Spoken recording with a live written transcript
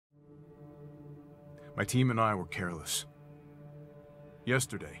My team and I were careless.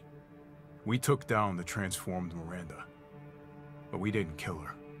 Yesterday, we took down the transformed Miranda, but we didn't kill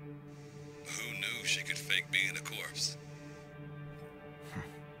her. Who knew she could fake being a corpse?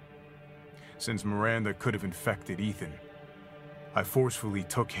 Since Miranda could have infected Ethan, I forcefully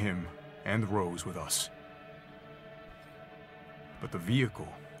took him and Rose with us. But the vehicle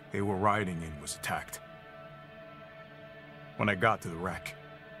they were riding in was attacked. When I got to the wreck,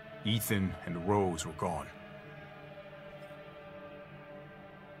 Ethan and Rose were gone.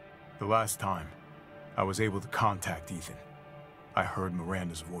 The last time I was able to contact Ethan, I heard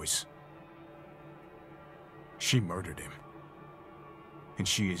Miranda's voice. She murdered him, and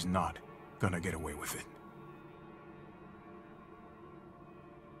she is not gonna get away with it.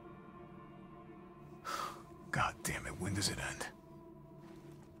 God damn it, when does it end?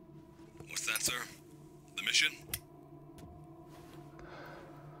 What's that, sir? The mission?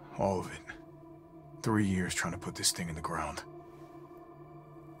 All of it. 3 years trying to put this thing in the ground.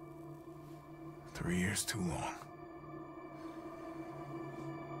 3 years too long.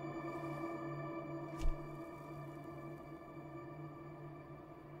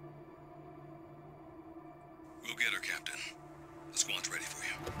 We'll get her, Captain. The squad's ready for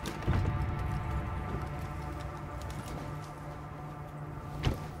you.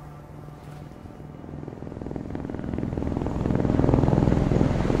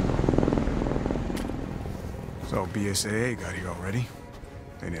 So BSAA got here already?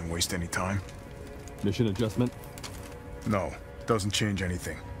 They didn't waste any time? Mission adjustment? No, doesn't change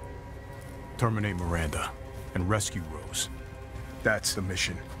anything. Terminate Miranda and rescue Rose. That's the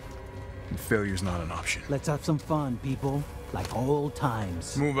mission. And failure's not an option. Let's have some fun, people. Like old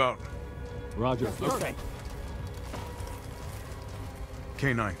times. Move out. Roger. Okay.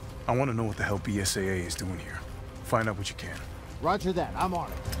 K9, I want to know what the hell BSAA is doing here. Find out what you can. Roger that. I'm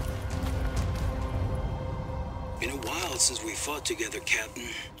on it. Been a while since we fought together, Captain.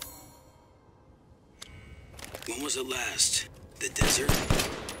 When was it last? The desert?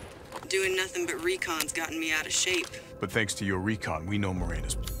 Doing nothing but recon's gotten me out of shape. But thanks to your recon, we know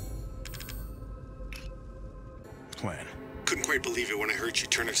Miranda's plan. Couldn't quite believe it when I heard she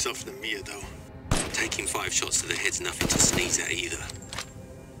turn herself into Mia, though. Taking 5 shots to the head's nothing to sneeze at either.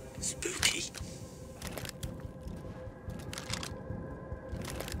 Spooky.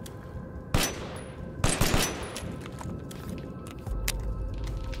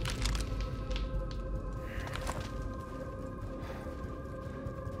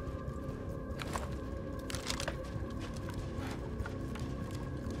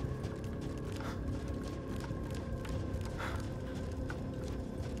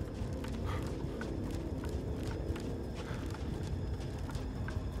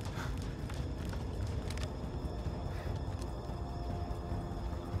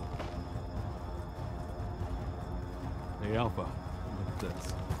 Hey, Alpha, look at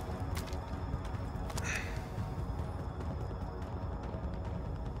this.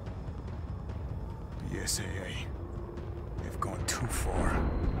 BSAA. They've gone too far.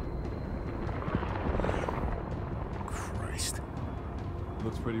 Christ.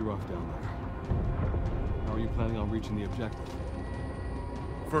 Looks pretty rough down there. How are you planning on reaching the objective?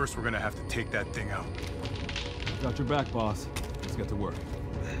 First, we're gonna have to take that thing out. Got your back, boss. Let's get to work.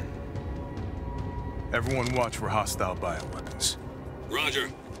 Everyone watch for hostile bioweapons. Roger.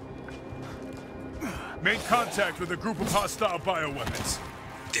 Make contact with a group of hostile bioweapons.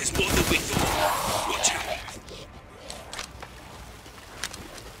 There's more than we thought. Watch out.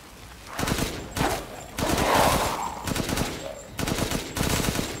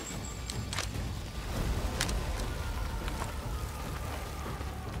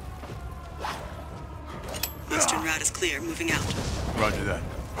 Western route is clear. Moving out. Roger that.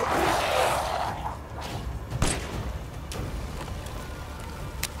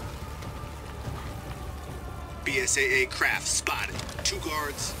 BSAA craft spotted. 2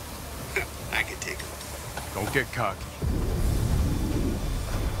 guards. I can take them. Don't get cocky.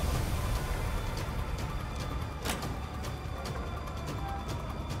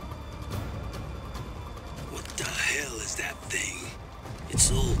 What the hell is that thing?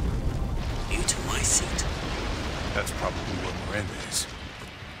 It's all new to my seat. That's probably where Miranda is.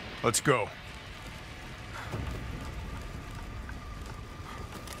 Let's go.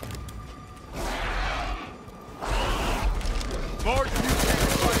 Large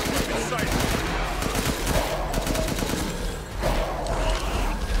mutated in sight.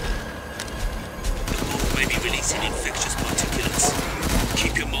 The bomb may be releasing infectious particulates.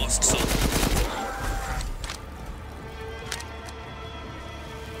 Keep your masks on.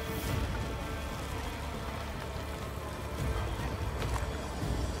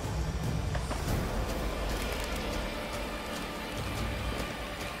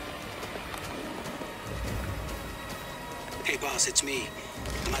 Boss, it's me.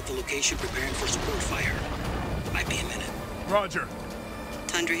 I'm at the location preparing for support fire. Might be a minute. Roger.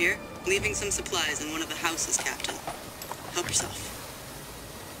 Tundra here. Leaving some supplies in one of the houses, Captain. Help yourself.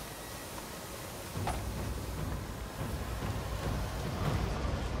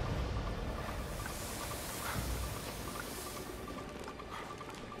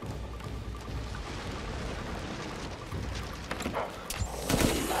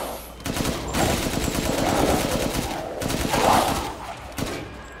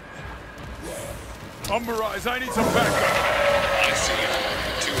 Umberized, I need some backup. I see you.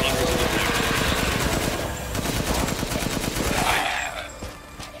 200 to the left.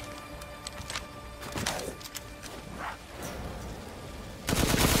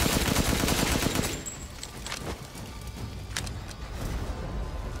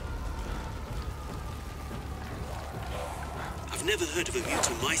 I've never heard of a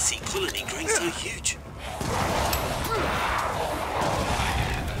mutomycete colony growing so huge.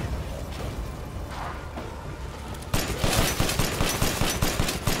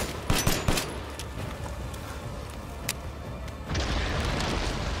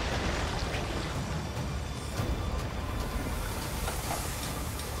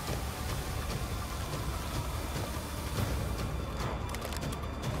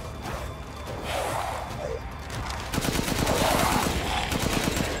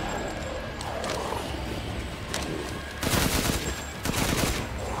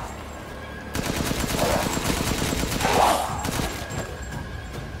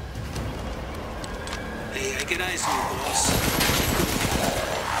 Get eyes on you, boss.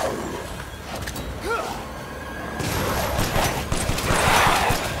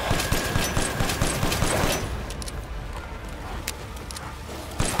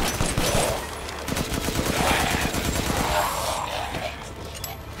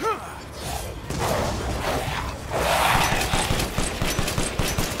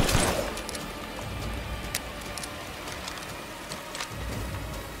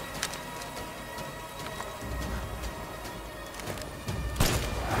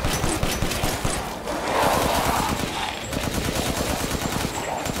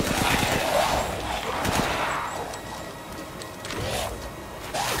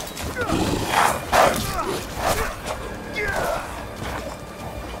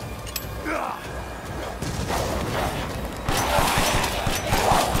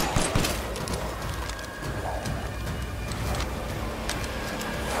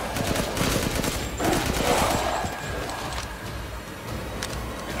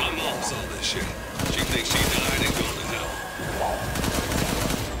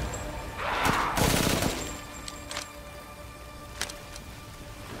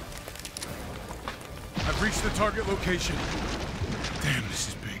 Reach the target location. Damn, this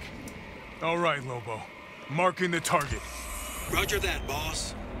is big. All right, Lobo. Marking the target. Roger that,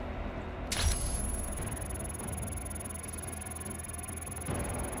 boss.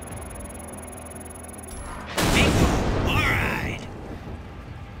 Bingo! All right.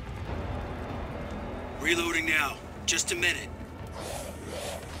 Reloading now. Just a minute.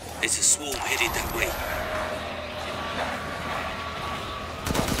 It's a swarm headed that way.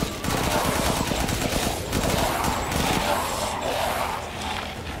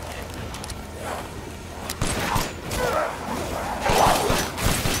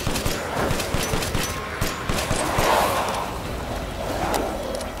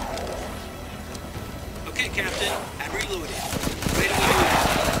 Captain, I'm reloaded. Ready to move.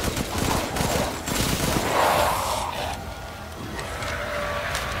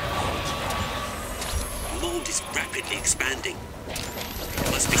 Mold is rapidly expanding.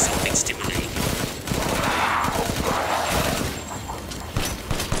 There must be something stimulating.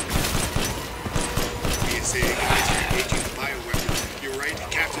 PSA ignites engaging the bioweapons. You're right,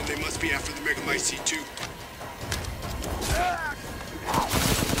 Captain, they must be after the Megamycete too.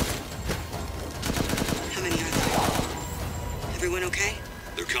 Everyone okay?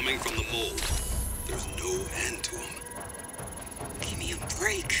 They're coming from the mold. There's no end to them. Give me a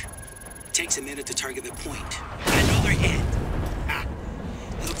break. Takes a minute to target the point. Another hit. Ah,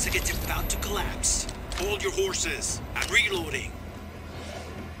 looks like it's about to collapse. Hold your horses. I'm reloading.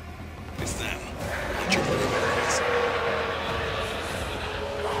 It's them. Watch your priorities.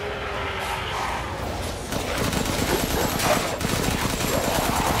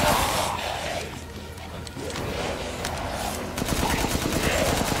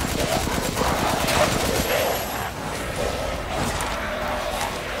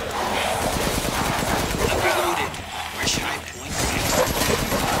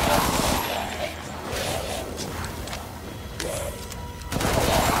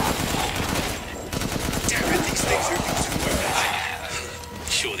 Damn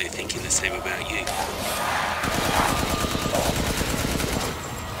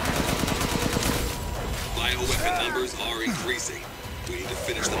freezing. We need to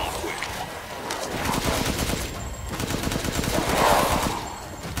finish them off quick.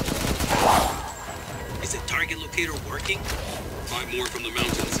 Is the target locator working? 5 more from the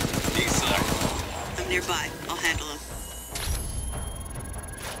mountains. East side. I'm nearby. I'll handle him.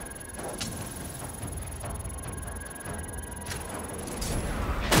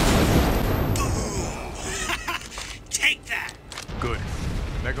 Take that! Good.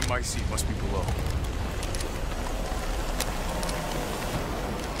 Megamycete must be below.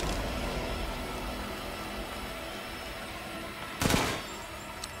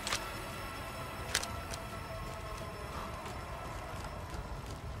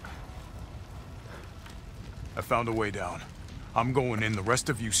 I found a way down. I'm going in, the rest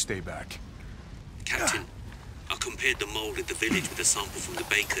of you stay back. Captain, I compared the mold at the village with a sample from the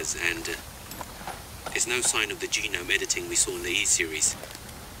bakers, and there's no sign of the genome editing we saw in the E-series.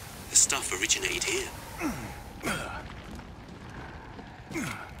 The stuff originated here.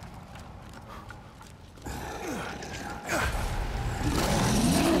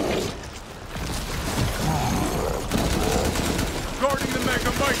 Guarding the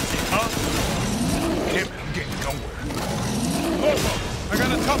Megamycete, huh? Damn it, I'm getting nowhere. Lobo, I got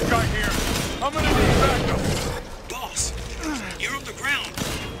a tough guy here. I'm gonna need backup. Boss, you're on the ground.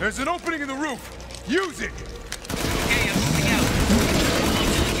 There's an opening in the roof. Use it! Okay, I'm moving out.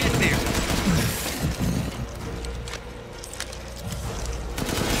 Until we get there.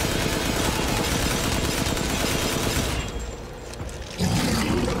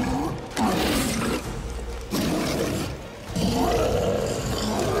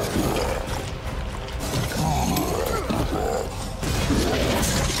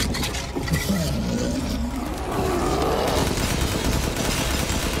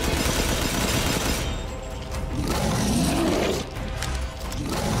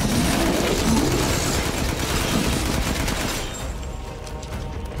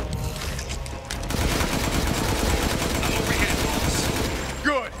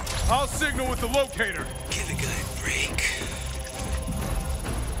 I'll signal with the locator. Give the guy a break.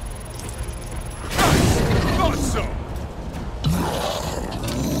 Thought so.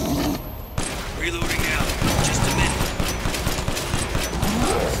 Reloading out. Just a minute.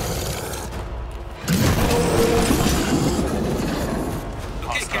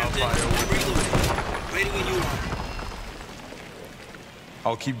 Okay, Captain. I'm reloading. Ready when you are.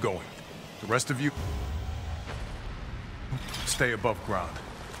 I'll keep going. The rest of you, stay above ground.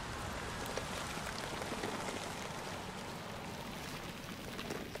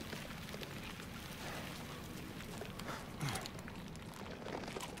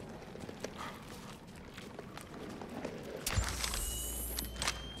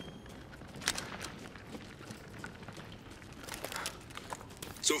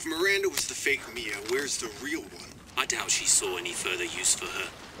 So if Miranda was the fake Mia, where's the real one? I doubt she saw any further use for her.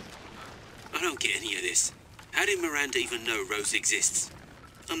 I don't get any of this. How did Miranda even know Rose exists?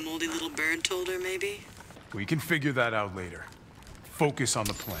 A moldy little bird told her, maybe? We can figure that out later. Focus on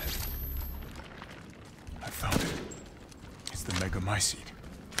the plan. I found it. It's the Megamycete.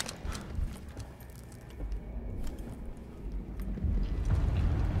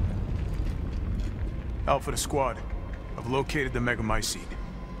 Alpha to squad. I've located the Megamycete.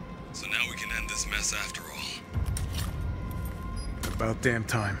 So now we can end this mess after all. About damn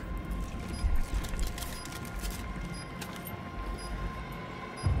time.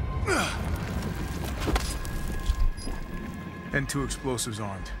 N2 explosives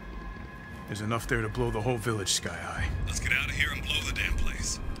armed. There's enough there to blow the whole village sky high. Let's get out of here and blow the damn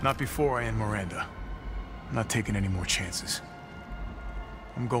place. Not before I end Miranda. I'm not taking any more chances.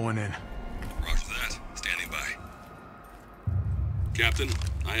 I'm going in. Roger that. Standing by. Captain,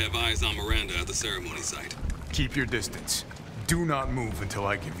 I have eyes on Miranda at the ceremony site. Keep your distance. Do not move until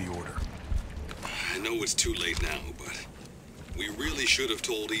I give the order. I know it's too late now, but we really should have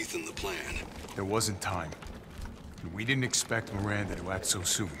told Ethan the plan. There wasn't time. And we didn't expect Miranda to act so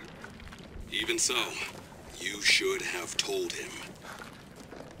soon. Even so, you should have told him.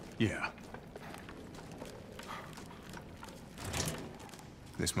 Yeah.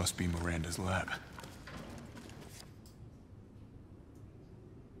 This must be Miranda's lab.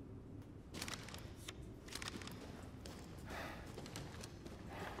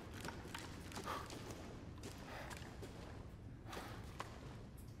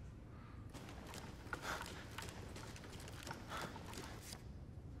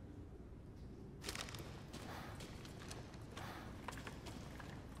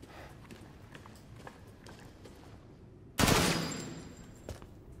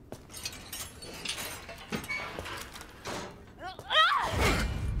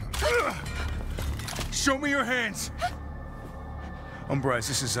 Show me your hands! Umbrise,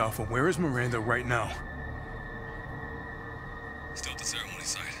 this is Alpha. Where is Miranda right now? Still at the ceremony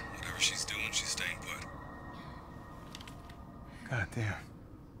site. Whatever she's doing, she's staying put. God damn.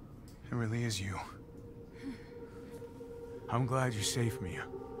 It really is you. I'm glad you're safe, Mia.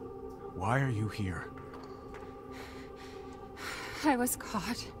 Why are you here? I was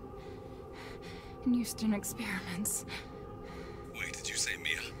caught in Houston experiments. Wait, did you say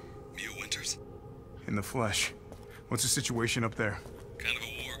Mia? Mia Winters? In the flesh. What's the situation up there? Kind of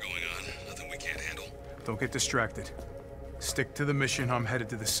a war going on. Nothing we can't handle. Don't get distracted. Stick to the mission. I'm headed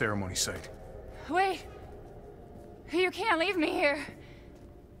to the ceremony site. Wait! You can't leave me here.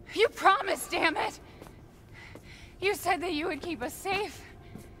 You promised, damn it! You said that you would keep us safe.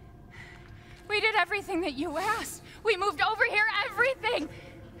 We did everything that you asked. We moved over here, everything!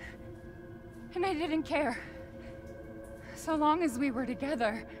 And I didn't care. So long as we were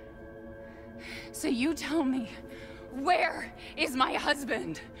together. So you tell me, where is my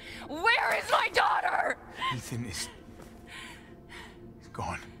husband? Where is my daughter? Ethan is... he's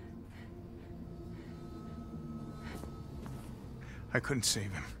gone. I couldn't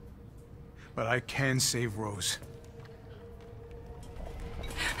save him. But I can save Rose.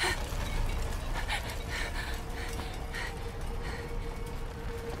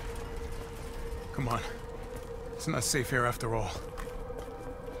 Come on. It's not safe here after all.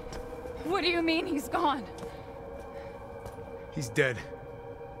 What do you mean he's gone? He's dead.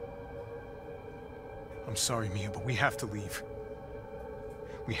 I'm sorry, Mia, but we have to leave.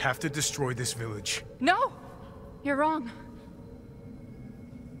 We have to destroy this village. No! You're wrong.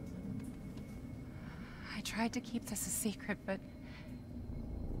 I tried to keep this a secret, but...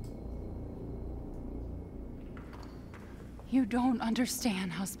 you don't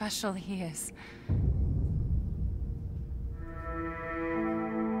understand how special he is.